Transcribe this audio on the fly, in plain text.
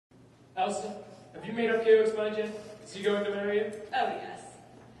Elsa, have you made up Keogh's mind yet? Is he going to marry you? Oh, yes.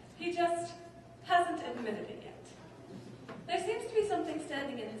 He just hasn't admitted it yet. There seems to be something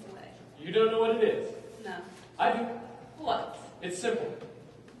standing in his way. You don't know what it is? No. I do. What? It's simple.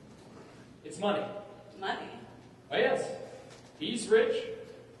 It's money. Money? Oh, yes. He's rich.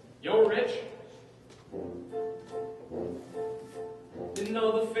 You're rich. In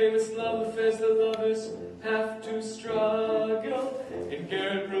all the famous love affairs, the lovers have to struggle. In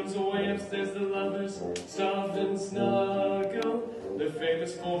garret rooms away upstairs, the lovers soft and snuggle. The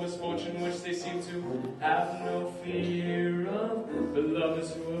famous for misfortune which they seem to have no fear of. But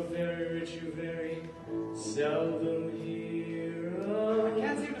lovers who are very rich you very seldom hear of. I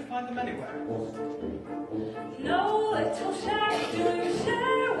can't seem to find them anywhere. No little shack do you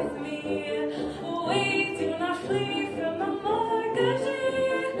share with me. We do not flee from the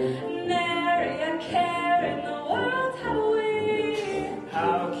mortgagee. Nary a care in the world have we.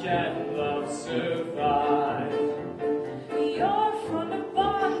 How can love survive? You're fond of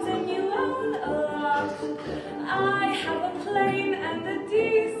bonds and you own a lot. I have a plane and a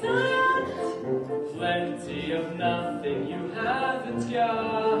diesel yacht. Plenty of nothing you haven't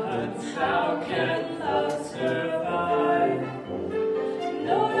got. How can love survive?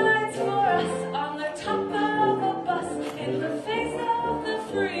 No rides for us on the top of a bus in the face of the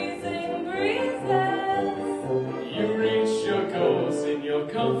freezing breezes. You reach your goals in your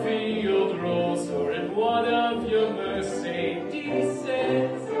comfy old Rolls or in one of your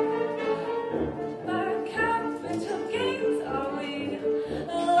Mercedeses. Our capital gains are we,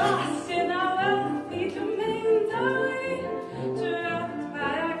 lost in our wealthy domains are we, trapped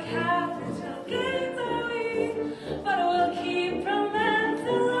by our capital gains are we, but we'll keep romance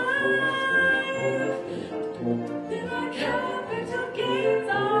alive. In our capital gains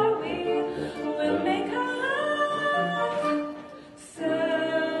are we, we'll make our love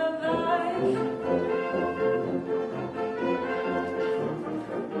survive.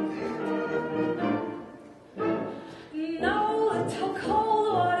 No little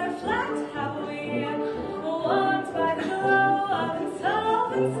cold water flat have we, warmed by the glow of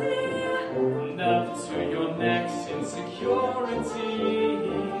insolvency. Up to your necks in security.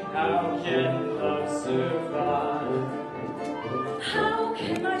 How can love survive? How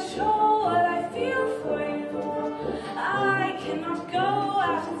can I show what I feel for you? I cannot go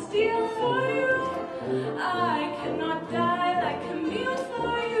out and steal for you. I cannot die like Camille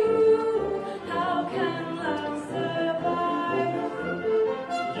for you. How can love survive?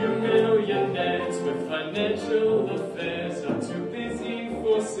 You millionaires with financial affairs are too busy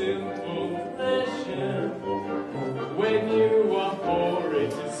for simple pleasure. When you are poor,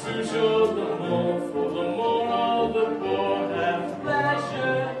 it is usual the more for the more